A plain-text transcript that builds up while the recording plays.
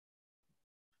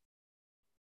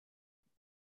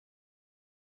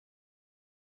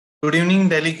Good evening,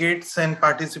 delegates and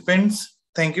participants.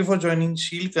 Thank you for joining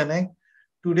Shield Connect.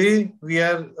 Today, we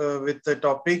are with the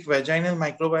topic Vaginal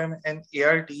Microbiome and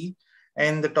ART,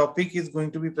 and the topic is going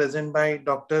to be presented by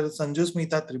Dr.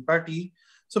 Sanjusmita Tripathi.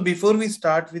 So, before we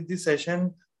start with the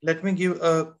session, let me give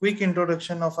a quick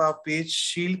introduction of our page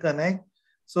Shield Connect.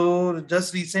 So,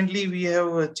 just recently, we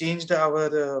have changed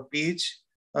our page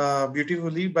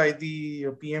beautifully by the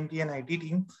PMT and IT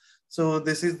team. So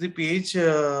this is the page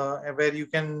where you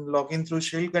can log in through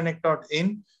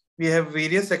shieldconnect.in. We have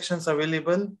various sections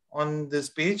available on this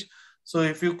page. So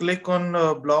if you click on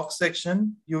blog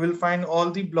section, you will find all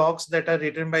the blogs that are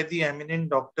written by the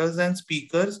eminent doctors and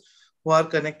speakers who are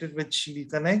connected with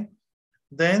Shield Connect.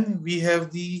 Then we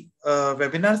have the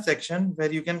webinar section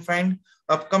where you can find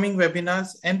upcoming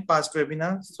webinars and past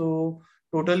webinars. So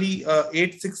totally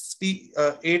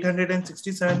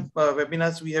 867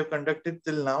 webinars we have conducted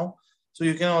till now. So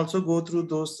you can also go through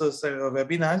those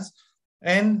webinars.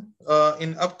 And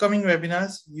in upcoming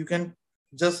webinars, you can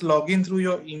just log in through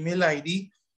your email ID.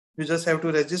 You just have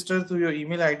to register through your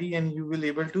email ID and you will be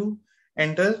able to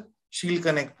enter Shield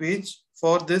Connect page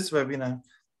for this webinar.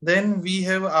 Then we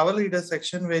have our leader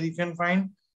section where you can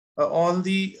find all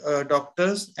the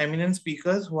doctors, eminent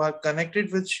speakers who are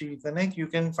connected with Shield Connect. You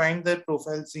can find their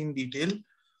profiles in detail.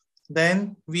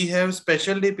 Then we have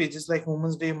special day pages like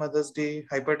Women's Day, Mother's Day,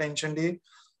 Hypertension Day.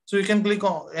 So you can click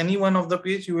on any one of the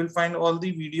page. You will find all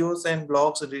the videos and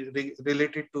blogs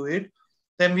related to it.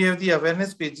 Then we have the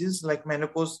awareness pages like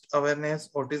menopause awareness,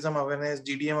 autism awareness,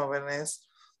 GDM awareness.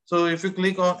 So if you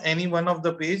click on any one of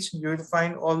the page, you will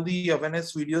find all the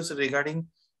awareness videos regarding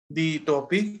the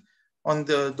topic on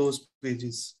those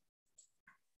pages.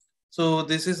 So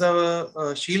this is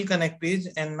our Shield Connect page.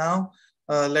 And now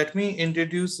let me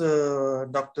introduce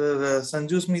Dr.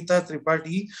 Sanjusmita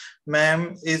Tripathi.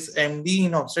 Ma'am is MD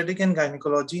in obstetric and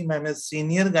gynecology. Ma'am is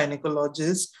senior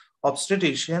gynecologist,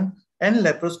 obstetrician and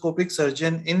laparoscopic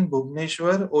surgeon in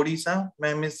Bhubaneswar, Odisha.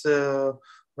 Ma'am is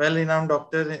well-renowned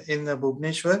doctor in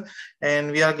Bhubaneswar.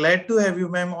 And we are glad to have you,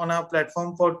 ma'am, on our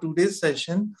platform for today's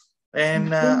session.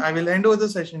 And I will hand over the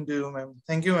session to you, ma'am.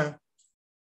 Thank you, ma'am.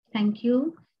 Thank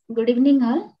you. Good evening,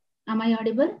 all. Am I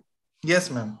audible? Yes,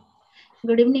 ma'am.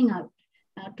 Good evening, all.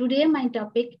 Today, my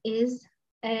topic is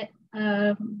a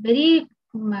very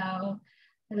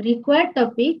required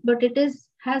topic, but it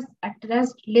has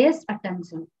less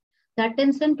attention. The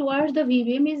attention towards the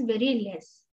VVM is very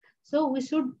less. So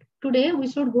today we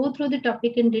should go through the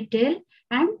topic in detail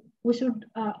and we should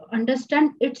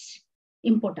understand its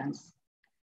importance.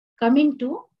 Coming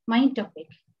to my topic.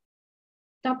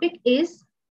 Topic is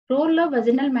role of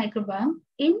vaginal microbiome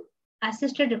in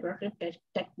assisted reproductive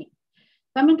technique.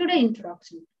 Coming to the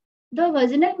introduction. The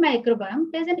vaginal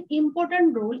microbiome plays an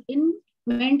important role in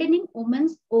maintaining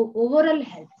women's overall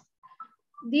health.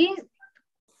 These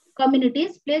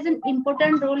communities plays an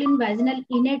important role in vaginal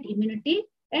innate immunity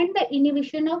and the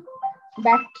inhibition of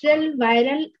bacterial,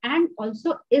 viral, and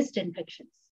also yeast infections.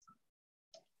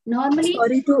 Normally,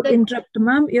 sorry to interrupt,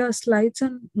 ma'am. Your slides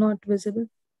are not visible.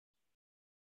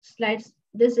 Slides.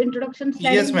 This introduction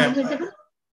slide yes, is not visible?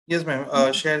 Yes,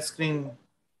 ma'am. Share screen.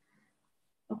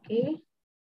 Okay.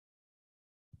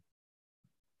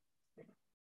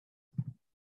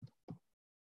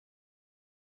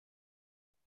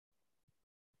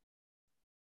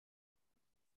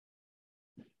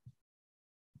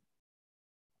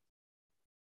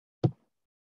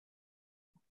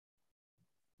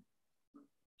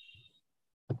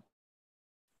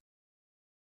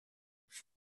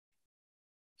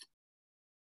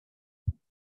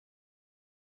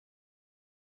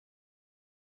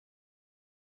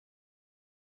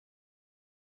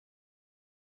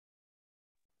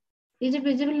 Is it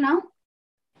visible now?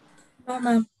 No,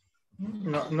 ma'am.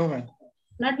 No, ma'am.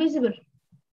 Not visible.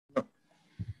 No.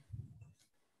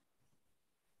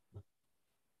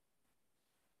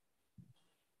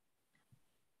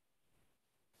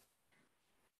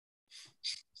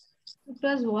 It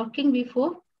was working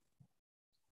before.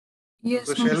 Yes.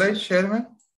 So shall I share,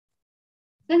 ma'am?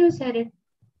 Then you share it.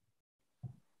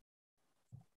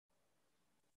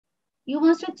 You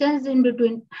must have changed in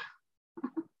between.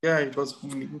 Yeah, it was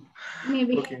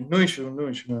maybe. Okay, no issue,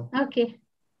 ma'am. Okay,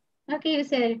 you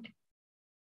share it.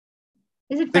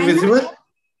 Is it visible?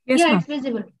 Yes, yeah, it's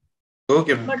visible.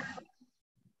 Okay, ma'am. But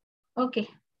okay.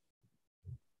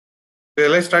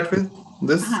 Shall I start with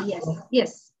this?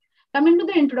 Yes. Coming to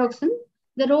the introduction,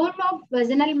 the role of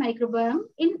vaginal microbiome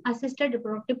in assisted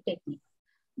reproductive technique.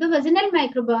 The vaginal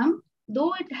microbiome,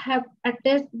 though it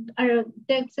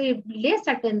takes a less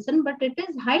attention, but it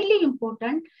is highly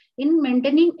important in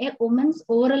maintaining a woman's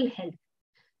oral health.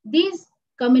 These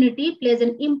community plays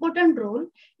an important role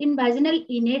in vaginal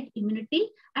innate immunity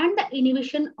and the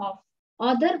inhibition of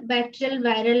other bacterial,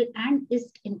 viral, and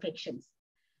yeast infections.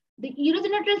 The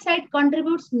urogenital site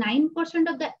contributes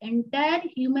 9% of the entire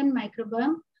human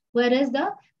microbiome, whereas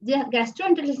the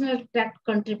gastrointestinal tract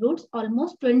contributes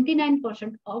almost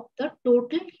 29% of the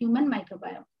total human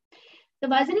microbiome. The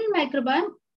vaginal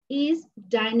microbiome is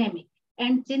dynamic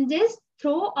and changes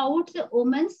throughout the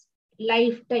woman's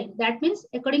lifetime. That means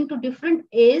according to different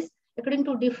age, according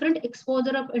to different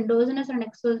exposure of endogenous and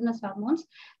exogenous hormones,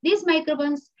 these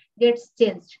microbiomes gets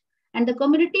changed. And the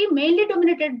community mainly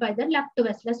dominated by the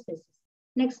lactobacillus species.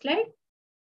 Next slide.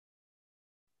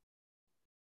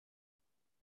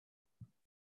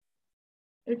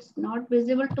 It's not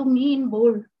visible to me in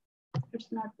bold.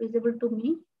 It's not visible to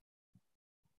me.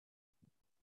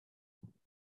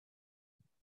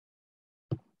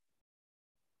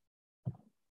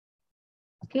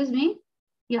 Excuse me.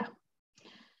 Yeah.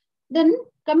 Then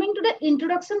coming to the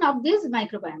introduction of these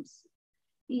microbiomes.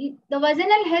 The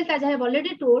vaginal health, as I have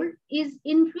already told, is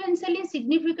influentially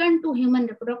significant to human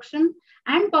reproduction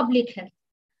and public health,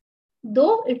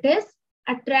 though it has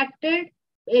attracted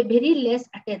a very less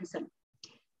attention.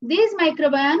 This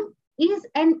microbiome is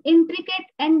an intricate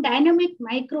and dynamic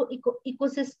micro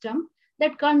ecosystem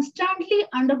that constantly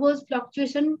undergoes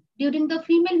fluctuation during the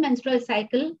female menstrual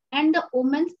cycle and the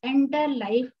woman's entire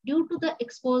life due to the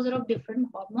exposure of different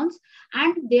hormones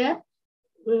and their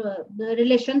the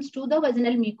relations to the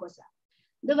vaginal mucosa.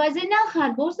 The vagina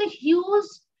harbors a huge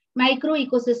micro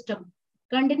ecosystem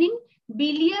containing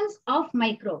billions of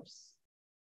microbes.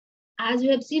 As you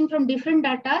have seen from different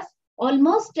data,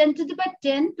 almost 10 to the power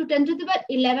 10 to 10 to the power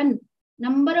 11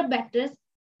 number of bacteria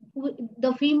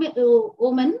the female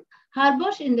woman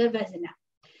harbors in their vagina.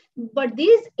 But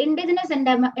these indigenous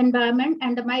environment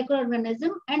and the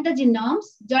microorganism and the genomes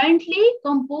jointly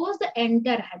compose the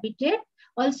entire habitat,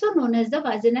 also known as the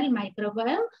vaginal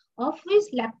microbiome, of which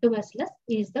lactobacillus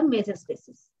is the major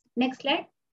species. Next slide.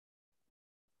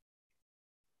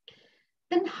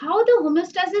 Then how the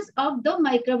homeostasis of the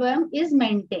microbiome is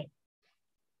maintained.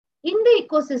 In the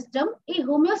ecosystem, a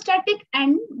homeostatic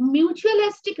and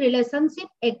mutualistic relationship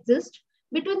exists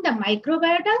between the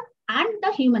microbiota and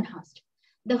the human host.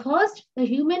 The host, the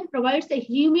human, provides a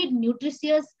humid,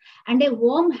 nutritious, and a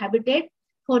warm habitat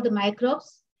for the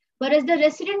microbes, whereas the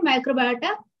resident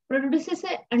microbiota produces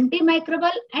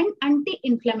antimicrobial and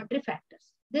anti-inflammatory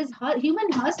factors. This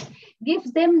human host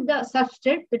gives them the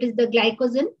substrate, that is the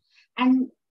glycogen, and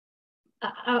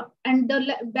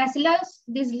the bacillus,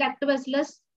 this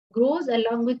lactobacillus, grows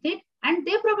along with it, and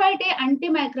they provide a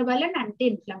antimicrobial and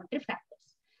anti-inflammatory factors.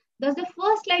 Thus, the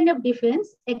first line of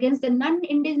defense against the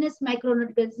non-indigenous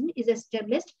microorganism is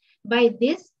established by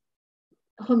this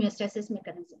homeostasis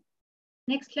mechanism.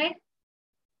 Next slide.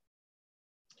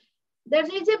 There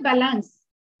is a balance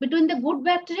between the good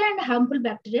bacteria and harmful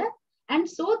bacteria, and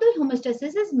so the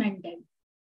homeostasis is maintained.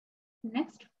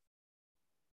 Next.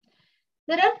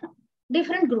 There are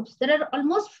different groups. There are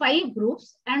almost 5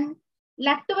 groups, and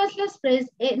lactobacillus plays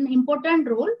an important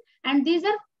role, and these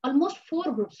are almost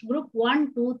 4 groups. Group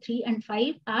 1, 2, 3, and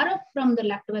 5 are from the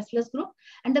lactobacillus group,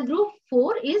 and the group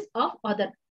 4 is of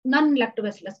other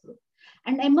non-lactobacillus group.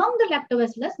 And among the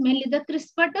lactobacillus, mainly the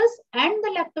crispatus and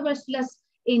the lactobacillus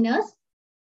iners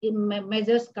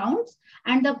measures counts,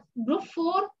 and the group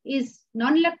 4 is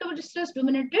non-lactobacillus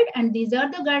dominated, and these are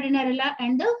the Gardnerella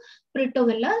and the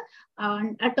Protovella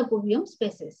and Atopobium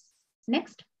species.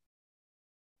 Next.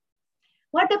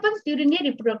 What happens during a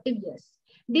reproductive years?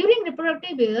 During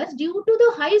reproductive years, due to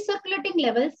the high circulating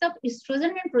levels of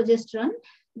estrogen and progesterone,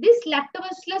 this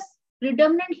lactobacillus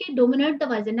predominantly dominate the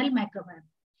vaginal microbiome.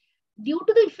 Due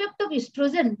to the effect of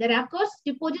estrogen, there occurs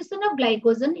deposition of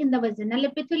glycogen in the vaginal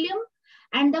epithelium,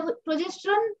 and the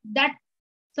progesterone that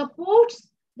supports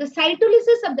the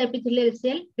cytolysis of the epithelial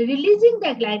cell, releasing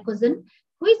the glycogen,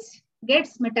 which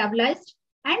gets metabolized,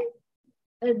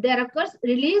 and there occurs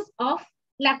release of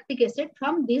lactic acid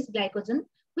from this glycogen,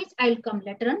 which I'll come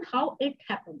later on how it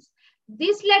happens.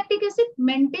 This lactic acid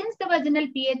maintains the vaginal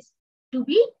pH to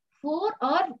be 4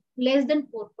 or less than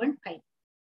 4.5.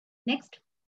 Next.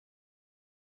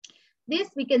 This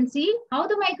we can see how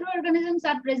the microorganisms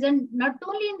are present not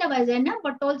only in the vagina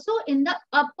but also in the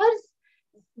upper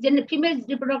female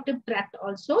reproductive tract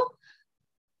also.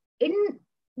 In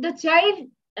the child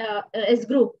age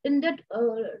group, in that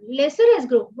lesser age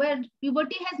group where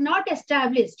puberty has not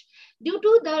established due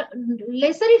to the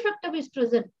lesser effect of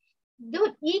estrogen,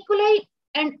 the E. coli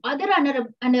and other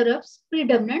anaerobes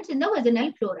predominates in the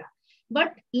vaginal flora.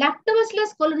 But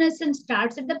lactobacillus colonization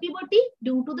starts at the puberty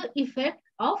due to the effect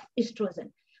of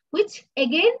estrogen, which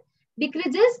again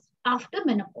decreases after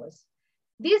menopause.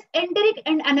 These enteric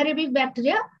and anaerobic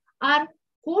bacteria are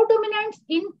codominants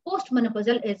in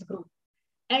postmenopausal age group.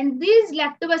 And these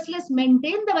lactobacillus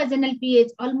maintain the vaginal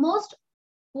pH almost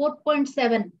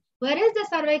 4.7, whereas the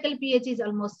cervical pH is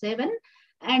almost 7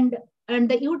 and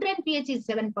the uterine pH is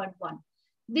 7.1.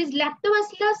 These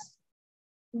lactobacillus,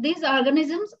 these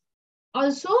organisms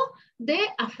also, they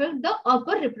affect the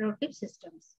upper reproductive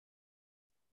systems.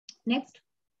 Next.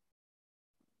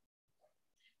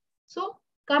 So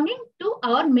coming to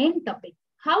our main topic,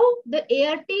 how the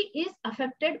ART is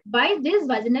affected by this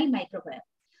vaginal microbiome.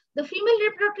 The female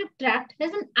reproductive tract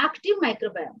has an active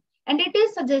microbiome, and it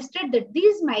is suggested that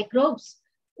these microbes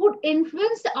could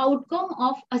influence the outcome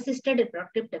of assisted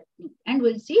reproductive technique, and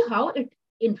we'll see how it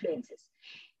influences.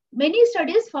 Many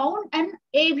studies found an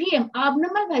AVM,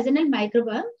 abnormal vaginal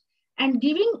microbiome, and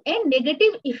giving a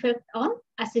negative effect on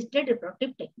assisted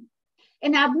reproductive technique.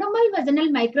 An abnormal vaginal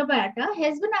microbiota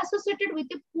has been associated with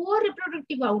a poor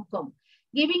reproductive outcome,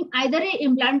 giving either a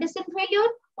implantation failure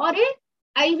or a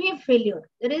IVF failure.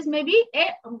 There is maybe a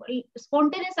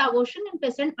spontaneous abortion in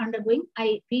patient undergoing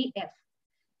IVF.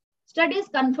 Studies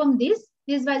confirm this.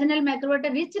 These vaginal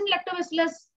microbiota rich in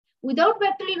lactobacillus without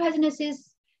bacterial vaginosis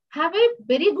have a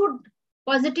very good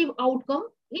positive outcome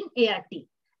in ART.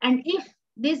 And if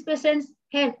these patients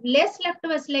have less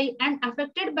lactobacilli and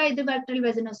affected by the bacterial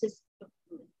vaginosis,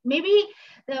 maybe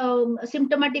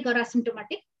symptomatic or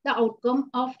asymptomatic, the outcome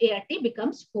of ART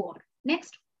becomes poor.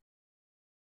 Next.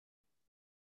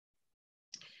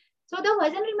 So the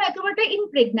vaginal microbiota in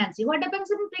pregnancy. What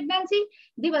happens in pregnancy?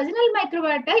 The vaginal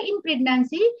microbiota in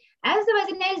pregnancy, as the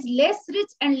vagina is less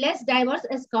rich and less diverse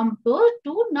as compared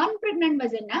to non-pregnant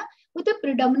vagina with a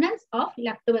predominance of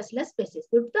lactobacillus species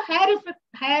due to the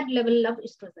higher level of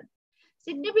estrogen.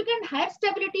 Significant higher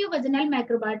stability of vaginal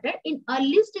microbiota in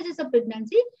early stages of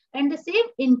pregnancy, and the same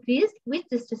increased with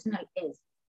gestational age.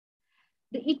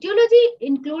 The etiology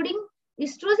including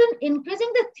estrogen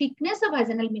increasing the thickness of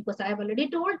vaginal mucosa. I have already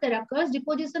told there occurs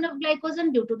deposition of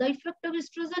glycogen due to the effect of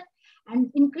estrogen,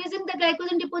 and increasing the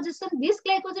glycogen deposition. This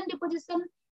glycogen deposition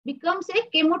becomes a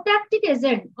chemotactic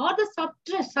agent or the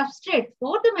substrate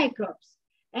for the microbes,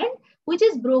 and which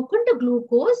is broken to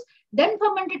glucose, then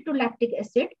fermented to lactic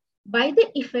acid by the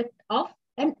effect of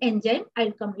an enzyme,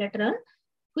 I'll come later on,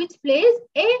 which plays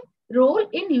a role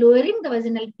in lowering the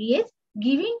vaginal pH,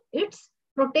 giving its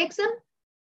protection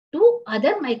to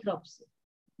other microbes,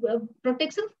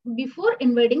 protection before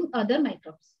invading other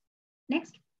microbes.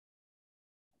 Next.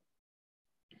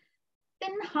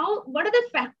 Then what are the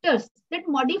factors that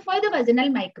modify the vaginal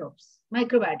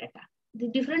microbiota?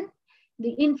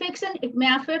 The infection, it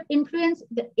may influence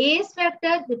the age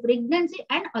factor, the pregnancy,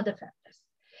 and other factors.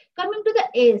 Coming to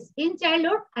the age, in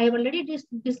childhood, I have already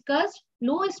discussed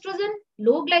low estrogen,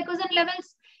 low glycogen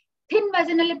levels, thin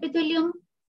vaginal epithelium,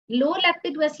 low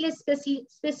lactic bacillus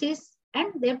species,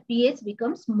 and their pH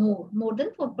becomes more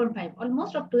than 4.5,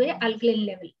 almost up to a alkaline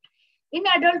level. In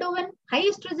adult women, high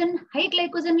estrogen, high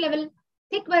glycogen level,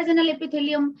 thick vaginal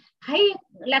epithelium, high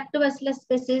lactobacillus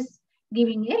species,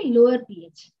 giving a lower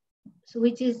pH. So,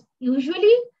 which is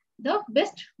usually the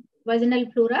best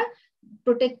vaginal flora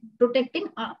protecting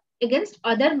against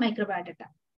other microbiota.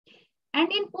 And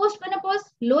in postmenopause,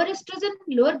 lower estrogen,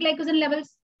 lower glycogen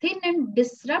levels, thin and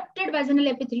disrupted vaginal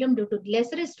epithelium due to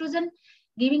lesser estrogen,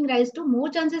 giving rise to more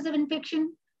chances of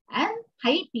infection, and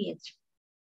high pH.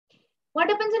 What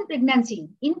happens in pregnancy?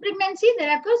 In pregnancy,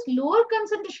 there occurs lower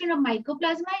concentration of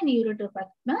mycoplasma in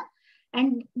uretroplasma,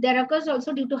 and there occurs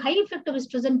also due to high effect of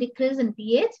estrogen decrease in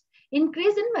pH,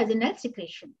 increase in vaginal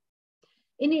secretion.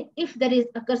 If there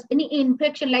occurs any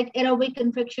infection like aerobic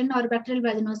infection or bacterial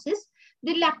vaginosis,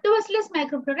 the lactobacillus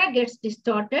microflora gets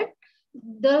distorted.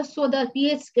 So the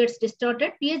pH gets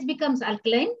distorted. pH becomes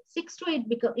alkaline. 6 to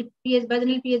 8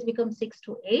 vaginal pH becomes 6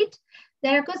 to 8.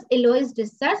 There occurs Eloise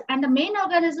discharge, and the main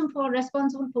organism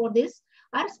responsible for this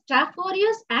are Staph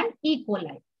aureus and E.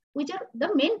 coli, which are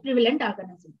the main prevalent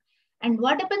organism. And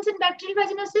what happens in bacterial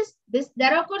vaginosis?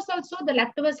 There occurs also the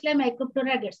lactobacilli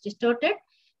microflora gets distorted.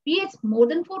 pH more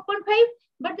than 4.5,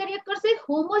 but there occurs a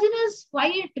homogeneous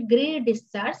white gray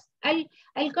discharge.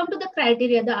 I'll come to the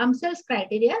criteria, the Amsel's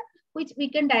criteria, which we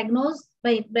can diagnose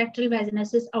by bacterial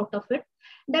vaginosis out of it.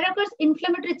 There occurs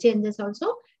inflammatory changes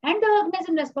also, and the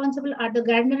organism responsible are the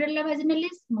Gardnerella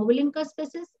vaginalis, Mobilinca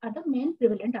species are the main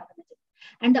prevalent organism.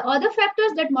 And the other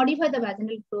factors that modify the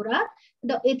vaginal flora,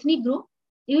 the ethnic group,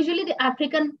 usually the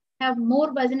African have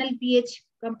more vaginal pH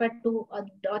compared to a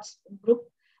Dutch group,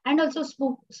 and also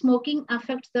smoking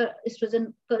affects the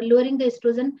estrogen, lowering the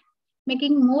estrogen,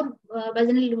 making more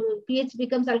vaginal pH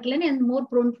becomes alkaline and more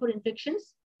prone for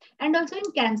infections. And also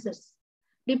in cancers,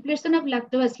 depletion of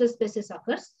lactobacillus species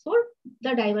occurs. So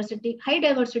the diversity, high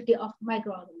diversity of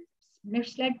microorganisms.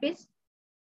 Next slide, please.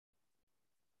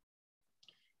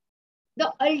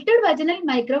 The altered vaginal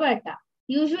microbiota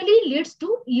usually leads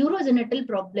to urogenital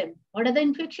problem. What are the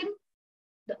infection?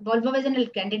 The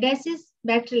vulvovaginal candidiasis,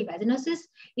 bacterial vaginosis,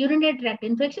 urinary tract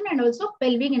infection, and also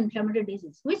pelvic inflammatory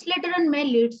disease, which later on may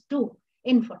lead to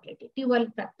infertility, tubal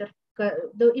factor.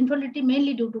 The infertility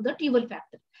mainly due to the tubal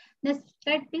factor. Next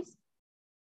slide, please.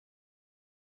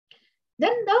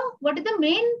 Then what is the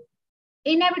main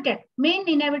inhabitant?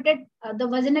 The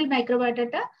vaginal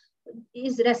microbiota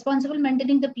is responsible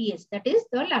maintaining the pH, that is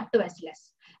the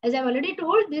lactobacillus. As I've already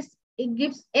told, it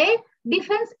gives a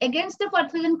defense against the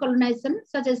pathogen colonization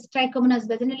such as Trichomonas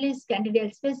vaginalis, candidial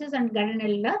species, and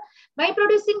Gardnerella by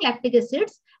producing lactic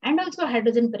acids and also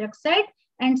hydrogen peroxide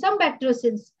and some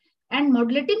bacteriogens and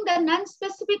modulating the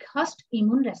non-specific host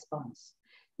immune response.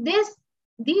 These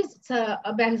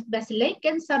bacilli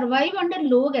can survive under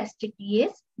low gastric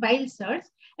pH, bile salts,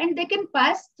 and they can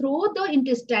pass through the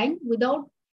intestine without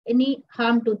any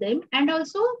harm to them, and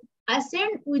also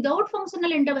ascend without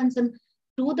functional intervention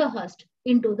to the host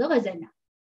into the vagina.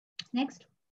 Next.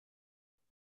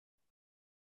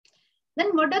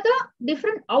 Then what are the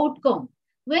different outcomes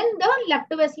when the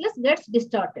lactobacillus gets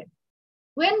distorted?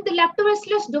 When the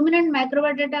lactobacillus dominant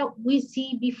microbiota we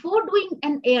see before doing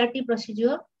an ART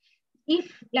procedure,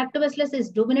 if lactobacillus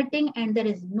is dominating and there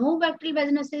is no bacterial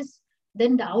vaginosis,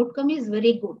 then the outcome is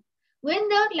very good. When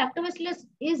the lactobacillus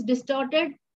is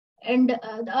distorted and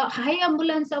the high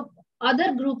abundance of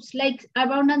other groups like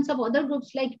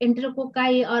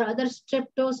enterococci or other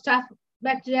streptostaph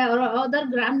bacteria or other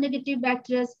gram-negative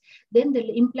bacteria, then the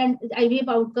IVF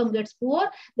outcome gets poor.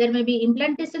 There may be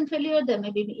implantation failure, there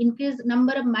may be increased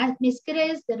number of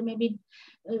miscarriages, there may be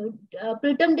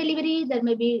preterm delivery, there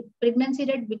may be pregnancy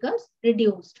rate becomes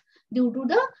reduced due to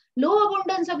the low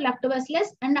abundance of lactobacillus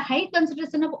and a high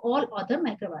concentration of all other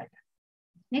microbiota.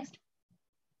 Next.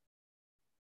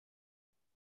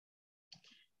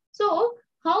 So,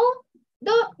 how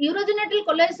the urogenital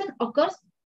colonization occurs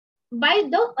by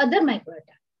the other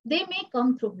microbiota? They may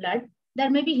come through blood,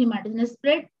 there may be hematinous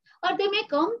spread, or they may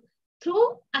come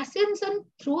through ascension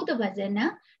through the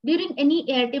vagina during any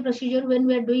ART procedure when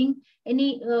we are doing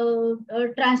any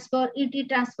transfer, ET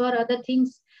transfer, other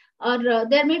things, or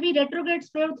there may be retrograde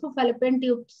spread through fallopian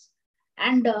tubes.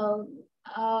 And the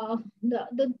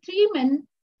three men,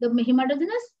 the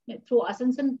hematogenous through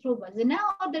ascension through vagina,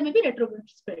 or there may be retrograde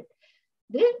spread.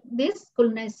 This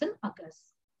colonization occurs.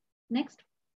 Next.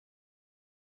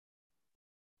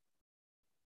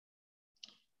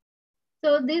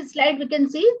 So this slide we can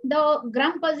see the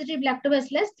gram-positive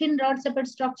lactobacillus thin rod-shaped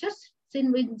structures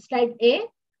seen with slide A,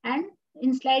 and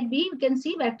in slide B we can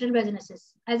see bacterial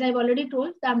vaginosis. As I've already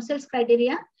told, the Amsel's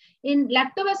criteria in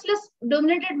lactobacillus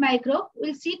dominated microbe,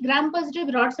 we'll see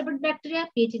gram-positive rod-shaped bacteria,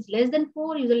 pH is less than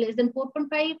 4, usually less than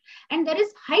 4.5, and there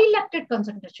is high lactate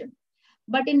concentration.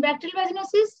 But in bacterial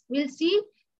vaginosis, we'll see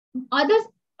others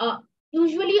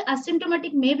usually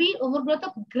asymptomatic, maybe overgrowth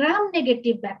of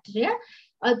gram-negative bacteria,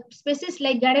 species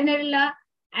like Gardnerella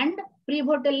and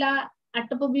Prevotella,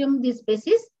 Atopobium, these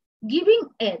species, giving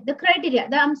the criteria,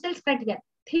 the Amsel's criteria,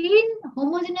 thin,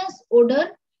 homogeneous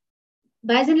odor,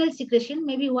 vaginal secretion,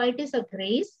 maybe whitish or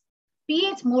grayish,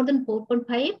 pH more than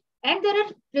 4.5, and there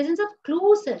are presence of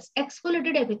clue cells,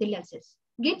 exfoliated epithelial cells,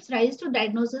 gives rise to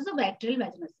diagnosis of bacterial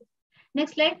vaginosis.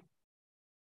 Next slide.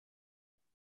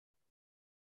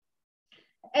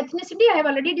 Ethnicity, I have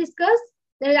already discussed.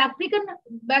 There is African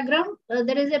background.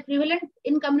 There is a prevalent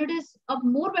in communities of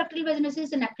more bacterial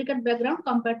vaginosis in African background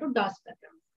compared to DOS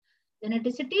background.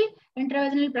 Geneticity,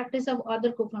 intravaginal practice of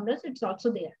other co-founders, it's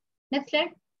also there. Next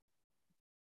slide.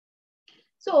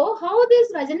 So, how these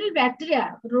vaginal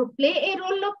bacteria play a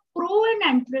role of pro and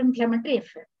anti-inflammatory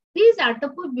effect? These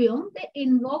atopobium, they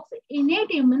invoke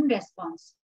innate immune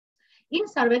response in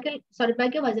cervical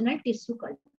vaginal tissue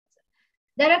culture.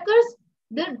 There occurs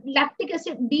the lactic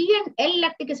acid, D and L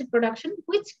lactic acid production,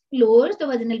 which lowers the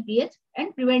vaginal pH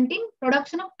and preventing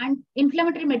production of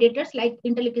inflammatory mediators like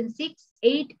interleukin 6,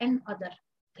 8, and other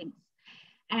things.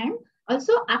 And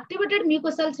also activated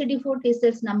mucosal CD4 T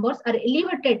cells numbers are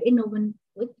elevated in women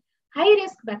with high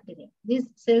risk bacteria. These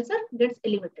cells gets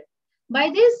elevated.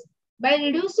 By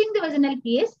reducing the vaginal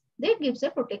pH, they gives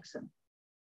a protection.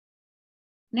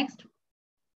 Next.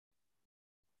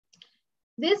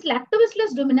 This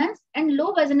lactobacillus dominance and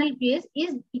low vaginal pH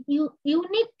is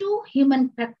unique to human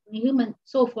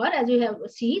so far, as you have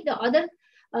seen. The other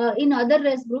in other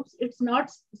race groups, it's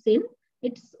not seen.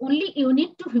 It's only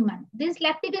unique to human. This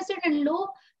lactic acid and low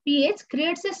pH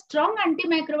creates a strong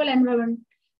antimicrobial environment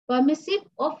permissive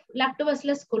of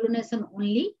lactobacillus colonization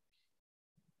only,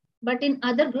 but in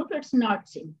other group it's not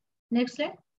seen. Next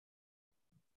slide.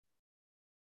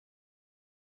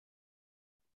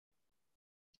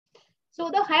 So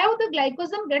how the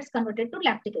glycogen gets converted to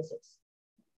lactic acids.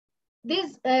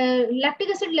 This lactic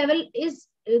acid level is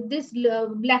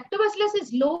lactobacillus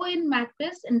is low in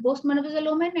macrophages and postmenopausal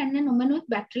women and in women with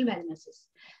bacterial vaginosis.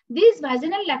 These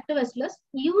vaginal lactobacillus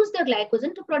use the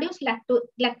glycogen to produce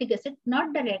lactic acid,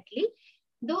 not directly.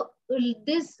 Though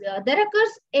there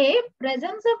occurs a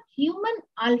presence of human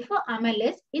alpha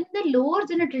amylase in the lower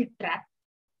genital tract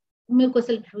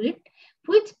mucosal fluid,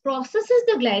 which processes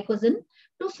the glycogen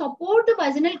to support the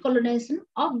vaginal colonization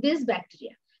of this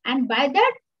bacteria, and by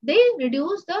that they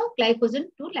reduce the glycogen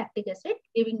to lactic acid,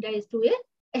 giving rise to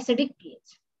a acidic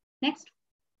pH. Next.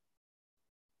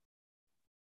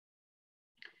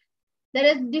 There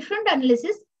is different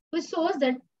analysis which shows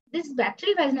that this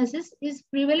bacterial vaginosis is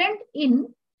prevalent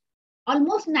in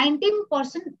almost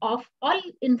 19% of all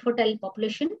infertile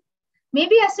population, may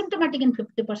be asymptomatic in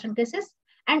 50% cases.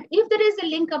 And if there is a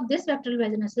link of this bacterial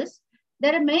vaginosis,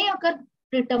 there may occur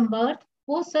preterm birth,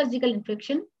 post-surgical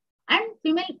infection, and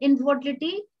female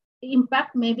infertility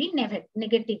impact may be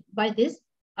negative by these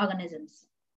organisms,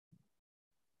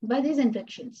 by these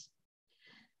infections.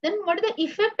 Then what is the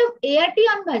effect of ART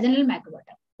on vaginal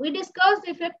microbiome? We discussed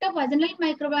the effect of vaginal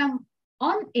microbiome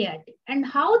on ART and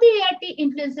how the ART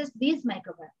influences these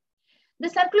microbiome. The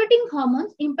circulating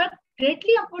hormones impact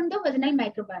greatly upon the vaginal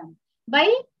microbiome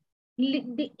by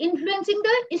influencing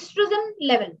the estrogen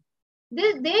level.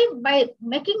 They by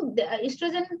making the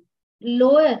estrogen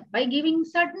lower by giving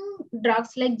certain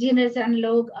drugs like generase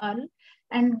analog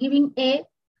and giving a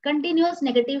continuous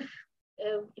negative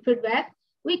feedback,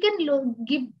 we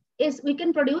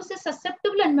can produce a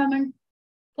susceptible environment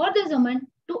for this woman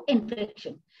to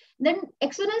infection. Then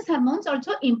exogenous hormones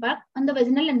also impact on the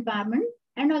vaginal environment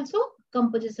and also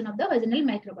composition of the vaginal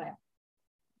microbiome.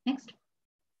 Next.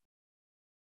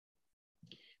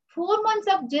 4 months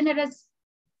of generase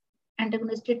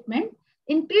antagonist treatment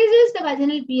increases the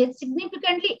vaginal pH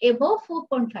significantly above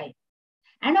 4.5.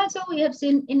 And also we have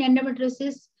seen in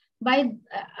endometriosis, by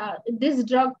this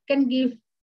drug can give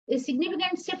a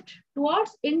significant shift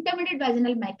towards intermediate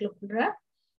vaginal microflora,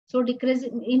 so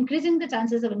increasing the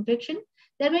chances of infection.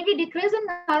 There may be decrease in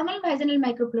normal vaginal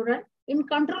microflora. In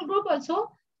control group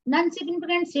also,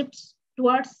 non-significant shifts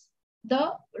towards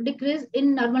the decrease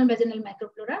in normal vaginal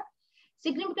microflora.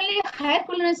 Significantly higher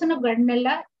colonization of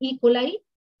Gardnerella, E. coli,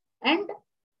 and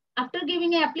after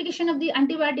giving an application of the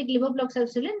antibiotic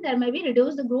levofloxacillin, there may be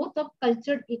reduced the growth of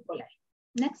cultured E. coli.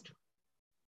 Next.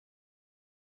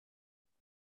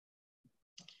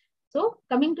 So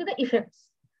coming to the effects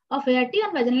of ART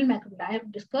on vaginal microbiota, I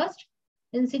have discussed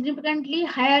in significantly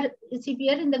higher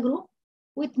CPR in the group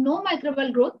with no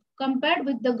microbial growth compared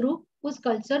with the group whose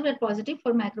culture were positive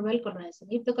for microbial colonization.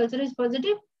 If the culture is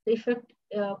positive, the effect,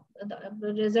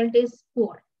 the result is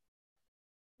poor.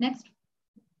 Next.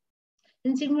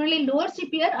 In significantly lower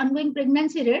CPR, ongoing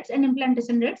pregnancy rates and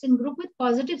implantation rates in group with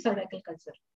positive cervical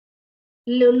culture.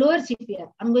 Lower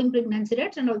CPR, ongoing pregnancy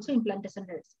rates and also implantation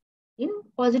rates in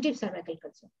positive cervical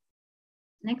culture.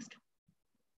 Next.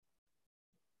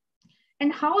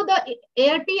 And how the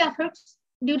ART affects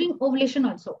during ovulation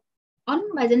also on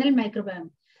vaginal microbiome.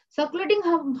 Circulating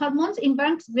hormones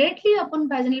impacts greatly upon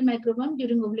vaginal microbiome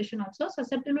during ovulation also,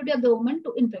 susceptibility of the woman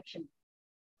to infection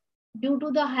due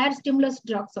to the higher stimulus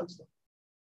drugs also.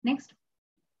 Next.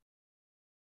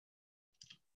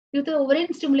 Due to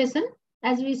ovarian stimulation,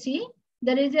 as we see,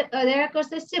 there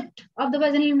occurs a shift of the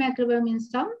vaginal microbiome in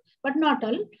some, but not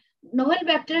all. Novel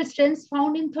bacterial strains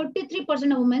found in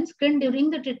 33% of women screened during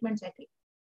the treatment cycle.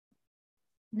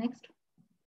 Next.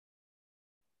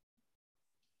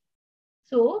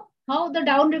 So, how the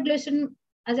down regulation,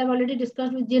 as I've already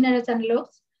discussed with generase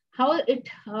analogs, how it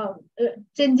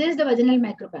changes the vaginal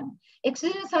microbiome.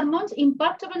 Exogenous hormones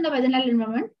impact upon the vaginal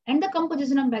environment and the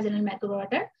composition of vaginal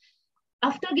microbiota.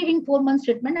 After giving 4 months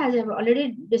treatment, as I've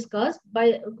already discussed,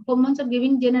 by 4 months of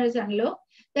giving generase analog,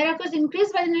 there occurs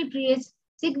increased vaginal pH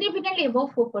significantly above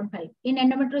 4.5. In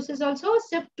endometriosis also,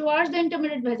 shift towards the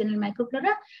intermediate vaginal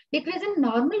microflora, decrease in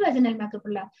normal vaginal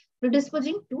microflora,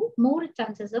 predisposing to more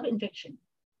chances of infection.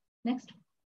 Next.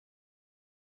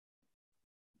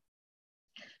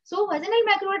 So, vaginal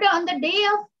microbiota on the day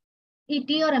of ET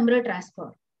or embryo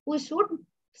transfer, we should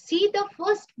see the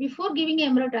first, before giving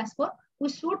embryo transfer, we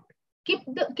should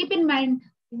keep in mind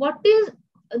what is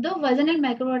the vaginal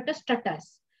microbiota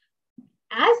status,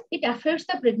 as it affects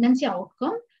the pregnancy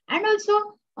outcome, and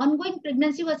also ongoing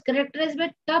pregnancy was characterized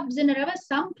by tubs in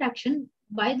some fraction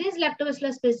by these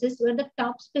lactobacillus species were the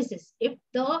top species. If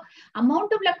the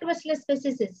amount of lactobacillus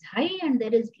species is high and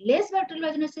there is less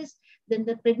bacterial vaginosis, then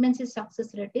the pregnancy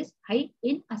success rate is high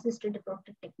in assisted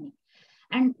reproductive technique.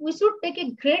 And we should take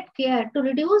a great care to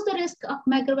reduce the risk of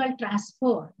microbial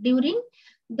transfer during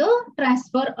the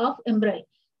transfer of embryo.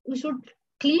 We should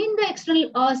clean the external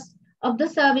os of the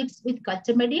cervix with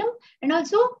culture medium, and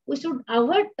also we should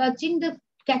avoid touching the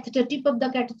catheter, tip of the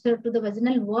catheter to the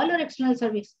vaginal wall or external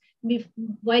cervix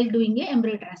while doing a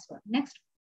embryo transfer. Next.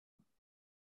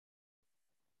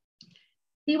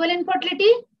 Fetal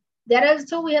infertility. There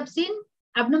also we have seen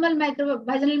abnormal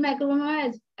vaginal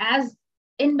microbiome as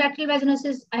in bacterial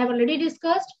vaginosis. I have already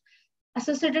discussed.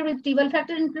 Associated with triple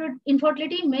factor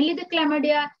infertility, mainly the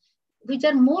chlamydia, which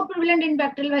are more prevalent in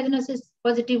bacterial vaginosis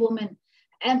positive women.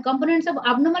 And components of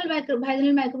abnormal vaginal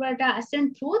microbiota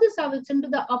ascend through the cervix into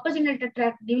the upper genital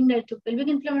tract, giving rise to pelvic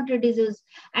inflammatory disease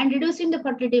and reducing the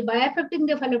fertility by affecting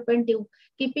the fallopian tube,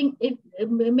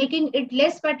 making it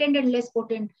less patent and less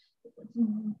potent,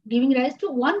 giving rise to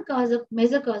one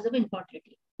major cause of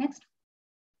infertility. Next.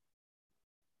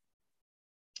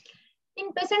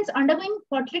 In patients undergoing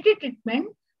fertility treatment,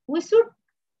 we should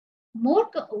more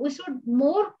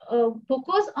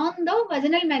focus on the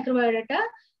vaginal microbiota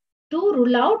to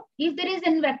rule out if there is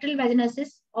any bacterial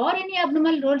vaginosis or any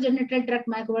abnormal lower genital tract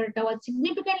microbiota was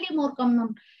significantly more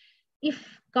common if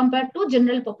compared to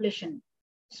general population.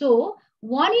 So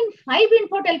 1 in 5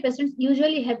 infertile patients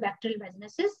usually have bacterial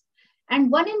vaginosis,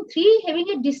 and 1 in 3 having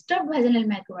a disturbed vaginal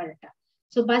microbiota.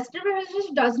 So bacterial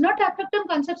vaginosis does not affect on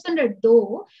conception rate,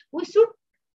 though we should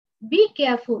be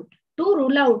careful to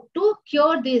rule out, to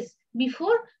cure this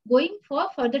before going for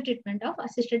further treatment of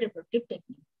assisted reproductive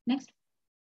technique. Next.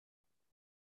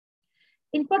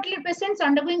 Infertility patients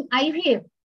undergoing IVF,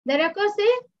 there occurs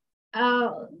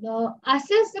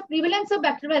assess the prevalence of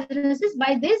bacterial vaginosis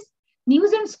by this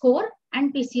Newson score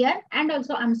and PCR and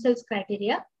also Amsel's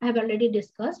criteria I have already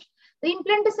discussed. The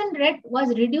implantation rate was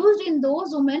reduced in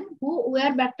those women who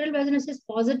were bacterial vaginosis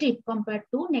positive compared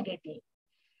to negative.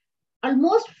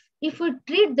 Almost, if we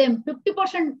treat them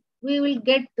 50%, we will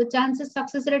get the chances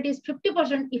success rate is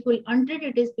 50%. If we untreat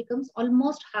it, it becomes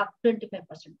almost half,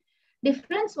 25%.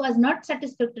 Difference was not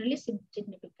satisfactorily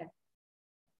significant.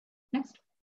 Next.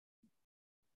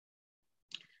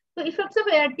 So effects of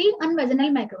ART on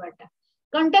vaginal microbiota.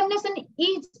 Contamination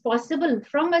is possible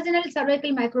from vaginal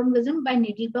cervical microorganism by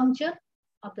needle puncture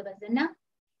of the vagina.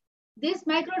 These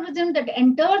microorganisms that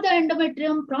enter the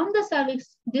endometrium from the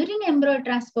cervix during embryo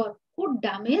transfer could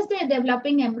damage the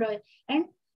developing embryo and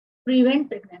prevent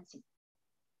pregnancy.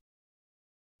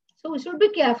 So we should be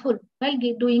careful while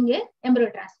doing a embryo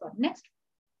transfer. Next.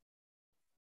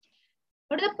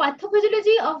 What is the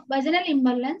pathophysiology of vaginal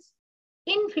imbalance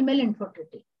in female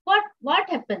infertility? What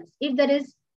happens if there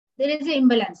is an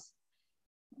imbalance?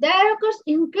 There occurs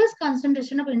increased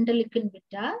concentration of interleukin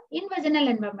beta in vaginal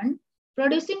environment,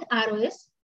 producing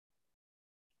ROS,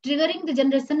 triggering the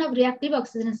generation of reactive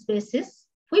oxygen species,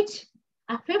 which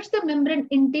affects the membrane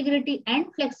integrity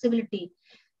and flexibility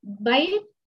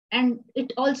and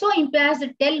it also impairs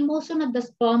the tail motion of the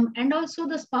sperm, and also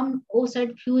the sperm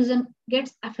oocyte fusion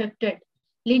gets affected,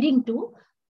 leading to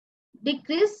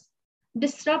decreased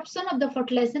disruption of the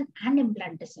fertilization and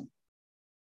implantation.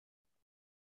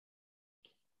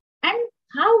 And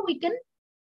how we can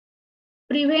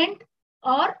prevent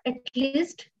or at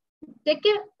least we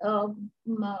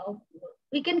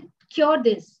can cure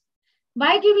this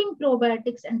by giving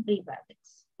probiotics and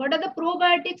prebiotics. What are the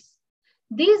probiotics?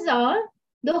 These are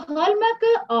the hallmark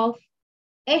of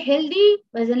a healthy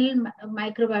vaginal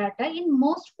microbiota in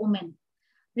most women.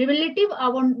 These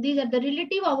are the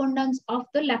relative abundance of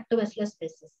the lactobacillus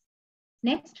species.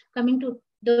 Next, coming to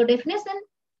the definition.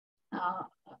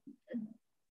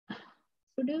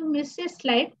 Should you miss a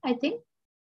slide, I think?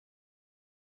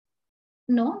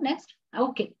 No, next.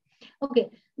 Okay.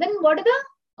 Then what are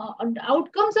the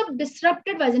outcomes of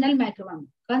disrupted vaginal microbiome?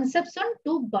 Conception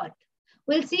to birth.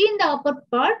 We'll see in the upper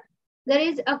part,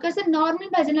 there occurs a normal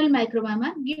vaginal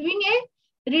microbiome giving a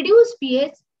reduced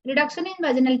pH, reduction in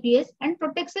vaginal pH, and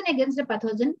protection against the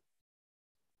pathogen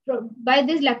by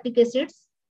these lactic acids.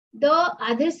 The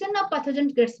adhesion of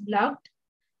pathogens gets blocked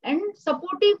and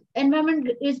supportive environment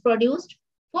is produced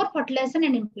for fertilization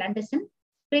and implantation.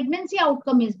 Pregnancy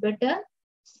outcome is better,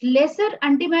 lesser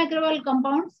antimicrobial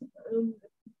compounds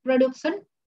production,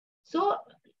 so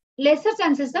lesser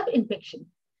chances of infection.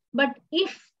 But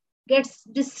if gets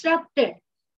disrupted,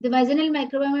 the vaginal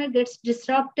microbiome gets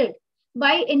disrupted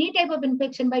by any type of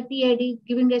infection, by PID,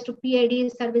 giving rise to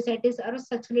PID, cervicitis, or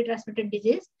sexually transmitted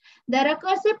disease, there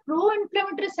occurs a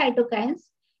pro-inflammatory cytokines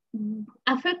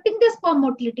affecting the sperm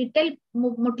motility,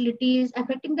 motility is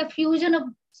affecting the fusion of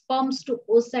sperms to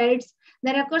oocytes.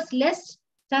 There occurs less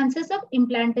chances of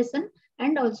implantation,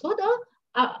 and also the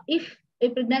if a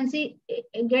pregnancy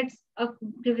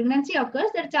pregnancy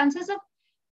occurs, there are chances of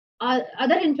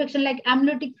other infection like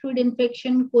amniotic fluid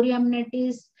infection,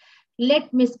 chorioamnitis,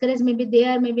 late miscarriage may be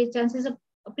there, maybe chances of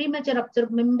premature rupture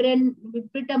of membrane,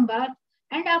 preterm birth,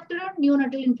 and after a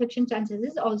neonatal infection chances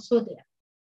is also there.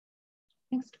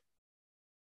 Next.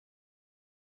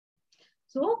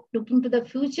 So, looking to the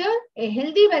future, a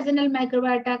healthy vaginal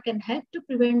microbiota can help to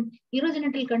prevent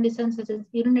urogenital conditions such as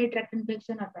urinary tract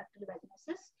infection or bacterial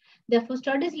vaginosis. Therefore,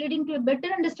 studies leading to a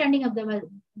better understanding of the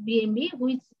BMB,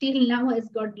 which till now has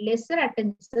got lesser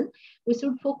attention, we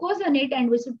should focus on it and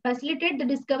we should facilitate the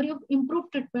discovery of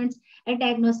improved treatments and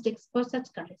diagnostics for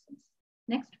such conditions.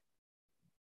 Next.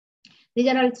 These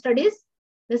are all studies,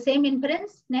 the same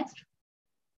inference. Next.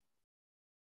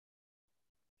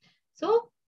 So,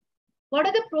 what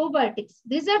are the probiotics?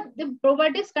 These are the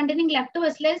probiotics containing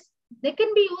lactobacillus. They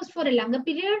can be used for a longer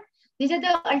period. These are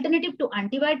the alternative to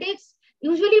antibiotics.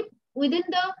 Usually within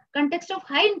the context of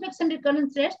high infection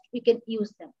recurrence rates, we can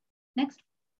use them. Next.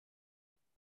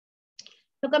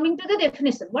 So coming to the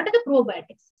definition, what are the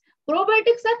probiotics?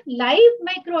 Probiotics are live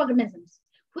microorganisms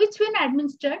which when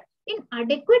administered in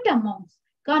adequate amounts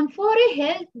confer a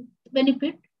health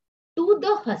benefit to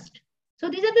the host. So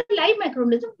these are the live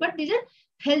microorganisms, but these are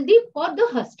healthy for the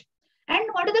host. And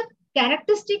what are the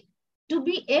characteristics to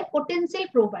be a potential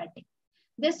probiotic?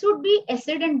 They should be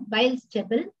acid and bile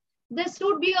stable. They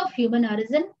should be of human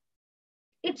origin.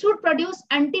 It should produce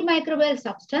antimicrobial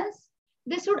substance.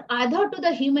 They should adhere to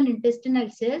the human intestinal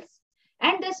cells,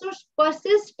 and they should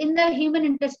persist in the human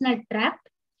intestinal tract.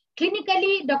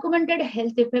 Clinically documented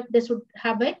health effect. They should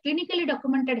have a clinically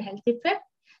documented health effect.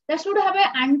 They should have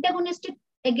an antagonistic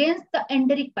against the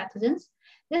enteric pathogens.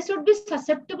 They should be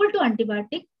susceptible to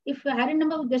antibiotic. If you have a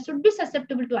number, they should be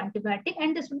susceptible to antibiotic,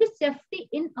 and they should be safety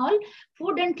in all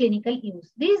food and clinical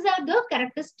use. These are the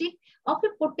characteristics of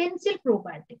a potential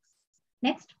probiotics.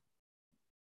 Next.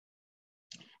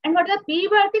 And what are the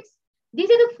prebiotics? These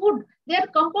are the food. They are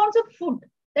compounds of food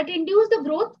that induce the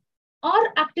growth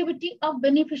or activity of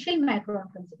beneficial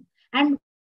microorganisms. And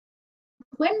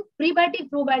when prebiotic,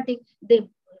 probiotic, they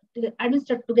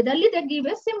administered togetherly, they give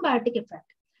a symbiotic effect.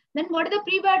 Then what are the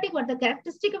prebiotic? What are the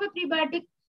characteristic of a prebiotic?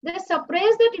 They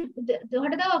suppress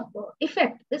what are the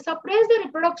effect? They suppress the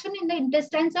reproduction in the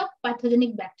intestines of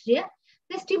pathogenic bacteria.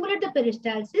 They stimulate the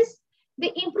peristalsis.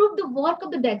 They improve the work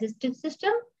of the digestive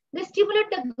system. They stimulate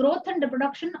the growth and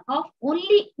reproduction of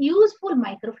only useful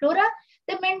microflora.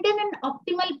 They maintain an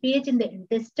optimal pH in the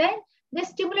intestine. They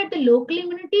stimulate the local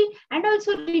immunity and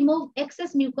also remove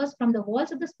excess mucus from the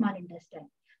walls of the small intestine.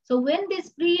 So when this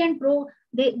pre and pro,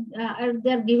 they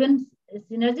are given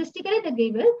synergistically, they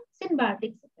give a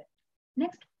symbiotic effect.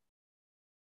 Next.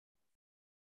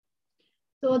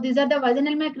 So these are the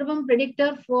vaginal microbiome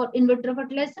predictor for in vitro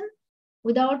fertilization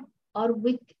without or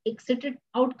with excited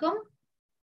outcome.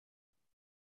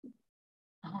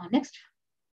 Next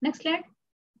slide.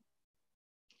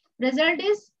 Result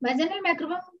is vaginal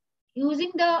microbiome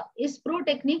using the ISPRO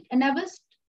technique enables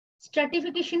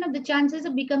stratification of the chances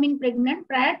of becoming pregnant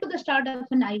prior to the start of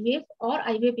an IVF or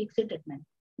IVF exit treatment.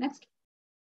 Next.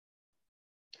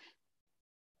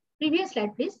 Previous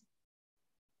slide, please.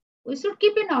 We should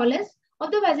keep a knowledge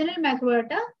of the vaginal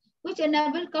microbiota, which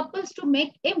enable couples to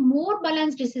make a more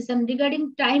balanced decision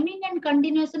regarding timing and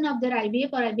continuation of their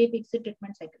IVF or IVF exit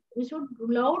treatment cycle. We should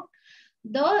rule out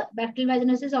the bacterial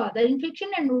vaginosis or other infection,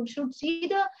 and we should see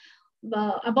the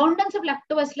abundance of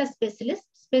lactobacillus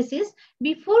species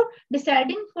before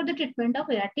deciding for the treatment of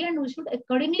ART, and we should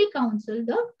accordingly counsel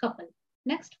the couple.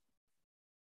 Next.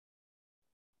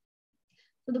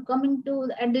 So coming to,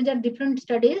 and these are different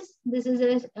studies. This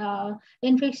is a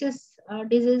infectious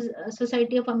disease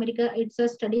society of America. It's a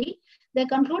study. They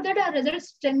conclude that our results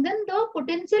strengthen the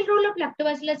potential role of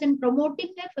lactobacillus in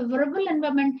promoting a favorable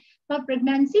environment for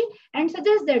pregnancy and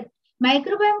suggest that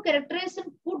microbiome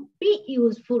characterization could be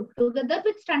useful together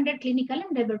with standard clinical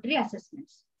and laboratory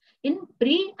assessments in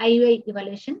pre-IUI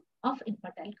evaluation of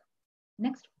infertile couple.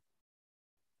 Next.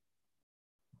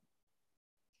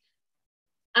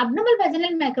 Abnormal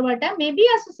vaginal microbiota may be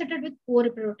associated with poor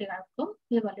reproductive outcome.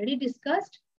 We have already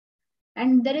discussed.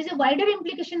 And there is a wider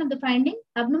implication of the finding.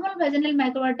 Abnormal vaginal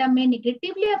microbiota may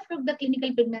negatively affect the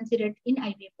clinical pregnancy rate in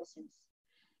IVF patients.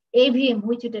 AVM,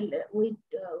 which we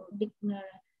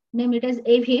name it as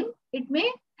AVM, it may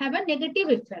have a negative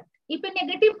effect. If a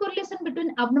negative correlation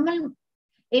between abnormal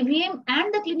AVM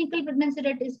and the clinical pregnancy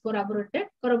rate is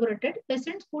corroborated,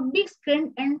 patients could be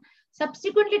screened and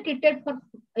subsequently treated for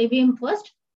AVM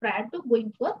first prior to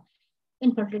going for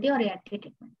infertility or ART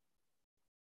treatment.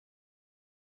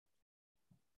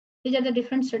 These are the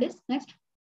different studies. Next.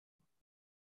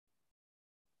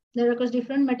 There occurs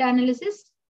different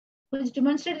meta-analysis which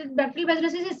demonstrated bacterial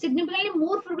vaginosis is significantly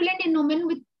more prevalent in women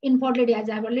with infertility. As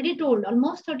I have already told,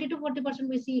 almost 30 to 40%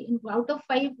 we see out of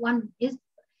 5, 1 is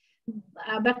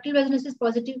bacterial vaginosis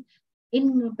positive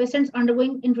in patients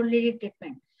undergoing infertility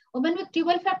treatment. Women with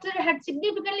tubal fracture had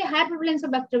significantly higher prevalence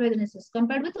of bacterial vaginosis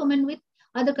compared with women with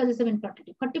other causes of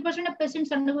infertility. 40% of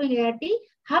patients undergoing ART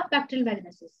have bacterial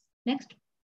vaginosis. Next.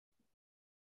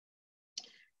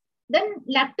 Then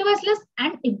lactobacillus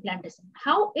and implantation,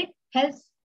 how it helps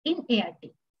in ART.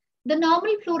 The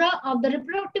normal flora of the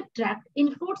reproductive tract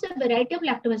includes a variety of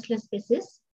lactobacillus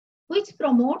species, which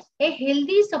promotes a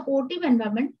healthy supportive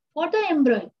environment for the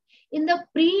embryo in the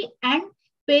pre and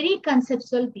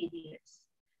periconceptual periods.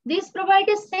 These provide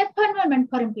a safe environment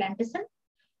for implantation,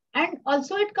 and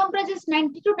also it comprises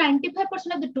 90 to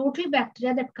 95% of the total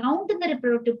bacteria that count in the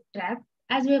reproductive tract.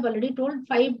 As we have already told,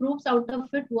 5 groups out of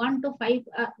it, 1 to 5,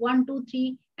 1, 2,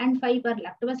 3, and 5 are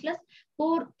lactobacillus.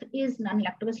 4th is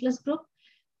non-lactobacillus group,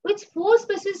 which 4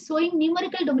 species showing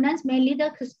numerical dominance, mainly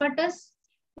the Crispatus,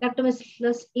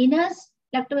 Lactobacillus inus,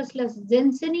 Lactobacillus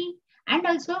jensenii, and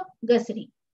also Gasseri.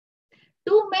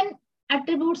 2 main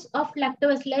attributes of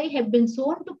lactobacilli have been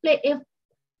shown to play a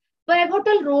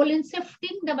pivotal role in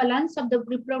shifting the balance of the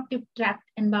reproductive tract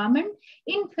environment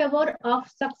in favor of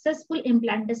successful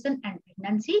implantation and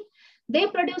pregnancy. They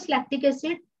produce lactic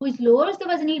acid, which lowers the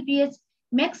vaginal pH,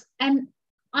 makes an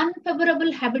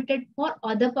unfavorable habitat for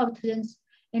other pathogens,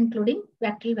 including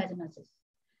bacterial vaginosis.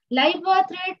 Live birth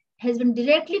rate has been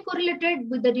directly correlated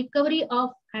with the recovery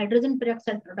of hydrogen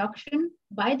peroxide production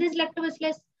by these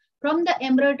lactobacillus from the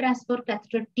embryo transfer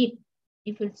catheter tip.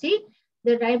 If you see,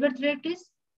 the live birth rate is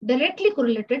directly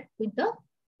correlated with the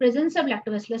presence of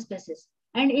lactobacillus species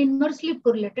and inversely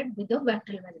correlated with the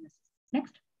bacterial vaginosis.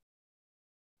 Next.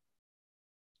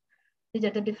 These are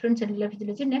the different cellular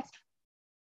physiology. Next.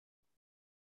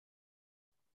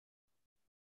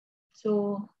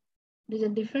 So these are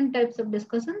different types of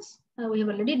discussions we have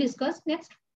already discussed.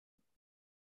 Next.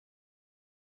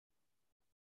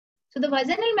 So the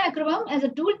vaginal microbiome as a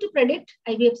tool to predict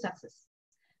IVF success.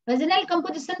 Vaginal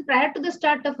composition prior to the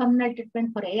start of hormonal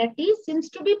treatment for ART seems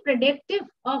to be predictive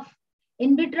of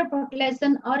in vitro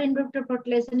fertilization or in vitro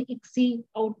fertilization ICSI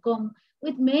outcome,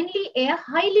 with mainly a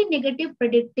highly negative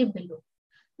predictive value.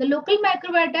 The local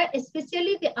microbiota,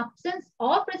 especially the absence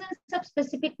or presence of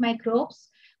specific microbes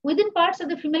within parts of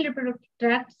the female reproductive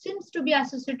tract, seems to be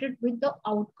associated with the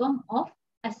outcome of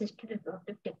assisted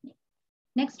reproductive technique.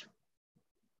 Next.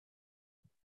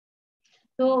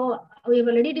 So we have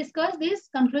already discussed this.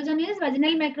 Conclusion is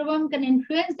vaginal microbiome can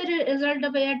influence the result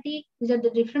of ART. These are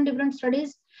the different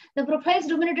studies. The profiles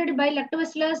dominated by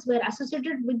lactobacillus were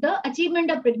associated with the achievement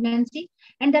of pregnancy,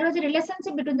 and there was a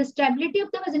relationship between the stability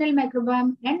of the vaginal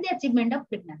microbiome and the achievement of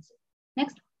pregnancy.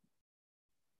 Next.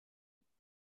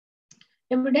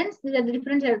 Evidence. These are the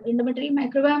different endometrial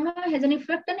microbiome has an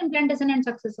effect on implantation and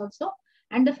success also,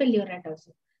 and the failure rate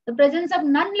also. The presence of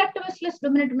non-lactobacillus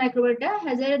dominated microbiota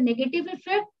has a negative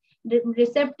effect.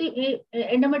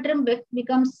 Endometrium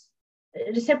becomes,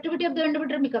 receptivity of the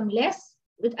endometrium becomes less,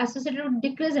 with associated with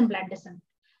decreased implantation.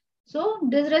 So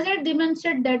this result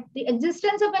demonstrates that the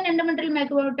existence of an endometrial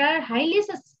microbiota are highly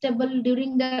susceptible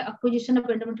during the acquisition of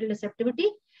endometrial receptivity.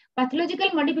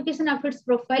 Pathological modification of its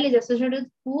profile is associated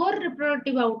with poor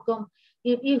reproductive outcome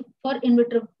for in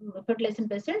vitro fertilization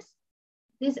patients.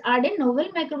 This add a novel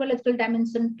microbiological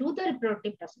dimension to the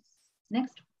reproductive process.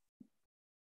 Next.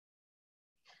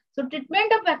 So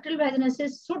treatment of bacterial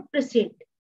vaginosis should proceed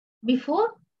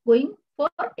before going for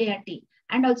ART,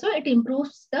 and also it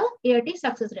improves the ART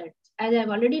success rate. As I have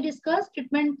already discussed,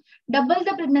 treatment double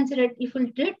the pregnancy rate if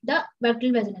we treat the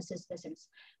bacterial vaginosis patients.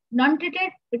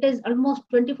 Non-treated, it is almost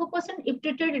 24%. If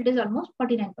treated, it is almost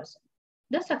 49%.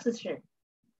 The success rate.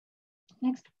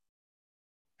 Next.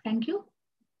 Thank you.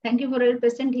 Thank you for your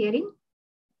patient hearing.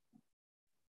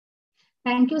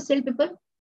 Thank you, SIL people,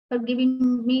 for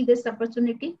giving me this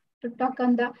opportunity to talk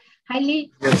on the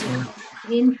highly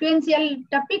influential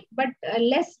topic, but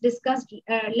less discussed,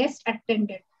 less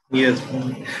attended. Yes,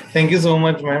 thank you so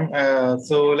much, ma'am.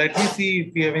 So let me see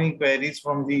if we have any queries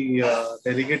from the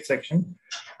delegate section.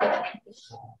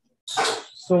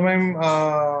 So, ma'am,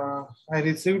 I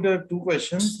received 2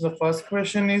 questions. The first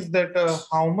question is that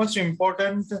how much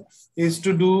important is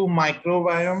to do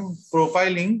microbiome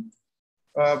profiling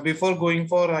before going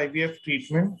for IVF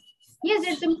treatment? Yes,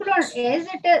 it's important. As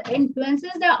it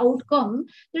influences the outcome,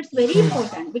 it's very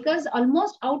important because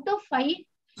almost out of 5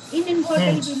 in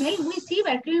infertile female, we see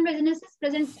bacterial vaginosis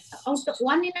present out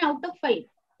 1 in out of 5.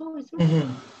 So we should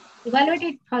evaluate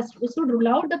it first. We should rule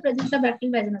out the presence of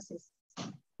bacterial vaginosis.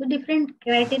 The different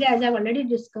criteria, as I've already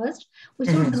discussed, we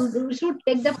should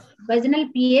take the vaginal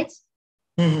pH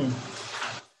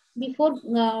before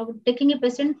taking a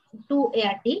patient to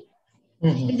ART.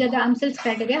 These are the Amsel's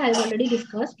criteria I have already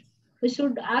discussed. We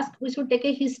should take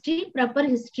a history, proper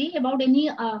history about any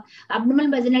abnormal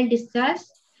vaginal discharge.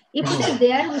 If it is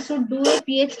there, we should do a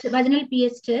vaginal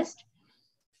pH test,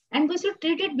 and we should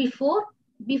treat it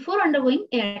before undergoing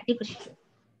ART procedure.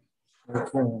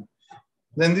 Okay.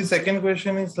 Then the second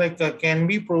question is like, can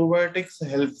be probiotics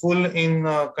helpful in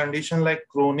a condition like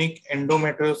chronic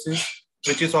endometriosis,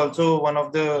 which is also one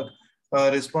of the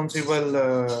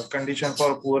responsible condition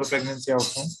for poor pregnancy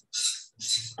outcomes?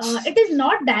 It is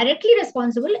not directly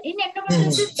responsible. In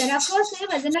endometriosis, there occurs a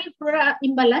vaginal flora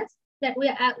imbalance that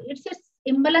it's an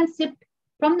imbalance shift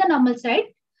from the normal side.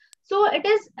 So it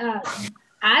is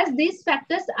as these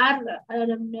factors are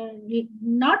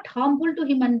not harmful to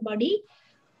human body,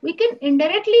 we can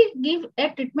indirectly give a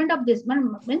treatment of this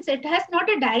one. Means it has not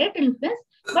a direct influence,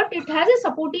 but it has a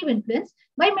supportive influence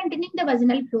by maintaining the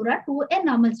vaginal flora to a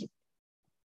normal state.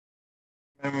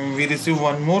 We receive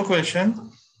one more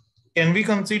question. Can we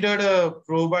consider a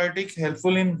probiotic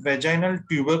helpful in vaginal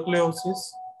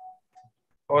tuberculosis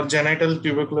or genital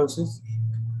tuberculosis?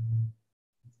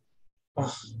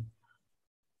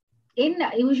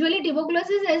 Usually tuberculosis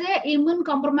is an immune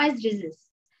compromised disease.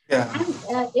 Yeah.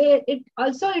 And it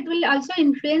will also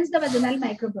influence the vaginal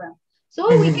microbiome.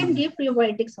 So we can give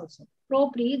probiotics also.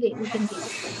 We can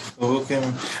give. Okay,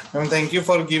 ma'am. Thank you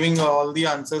for giving all the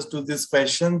answers to these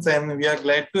questions, and we are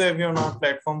glad to have you on our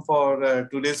platform for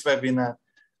today's webinar.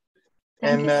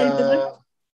 Thank you,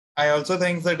 I also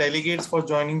thank the delegates for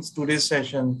joining today's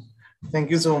session. Thank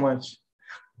you so much.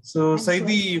 So,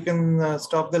 Saidi, you can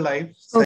stop the live.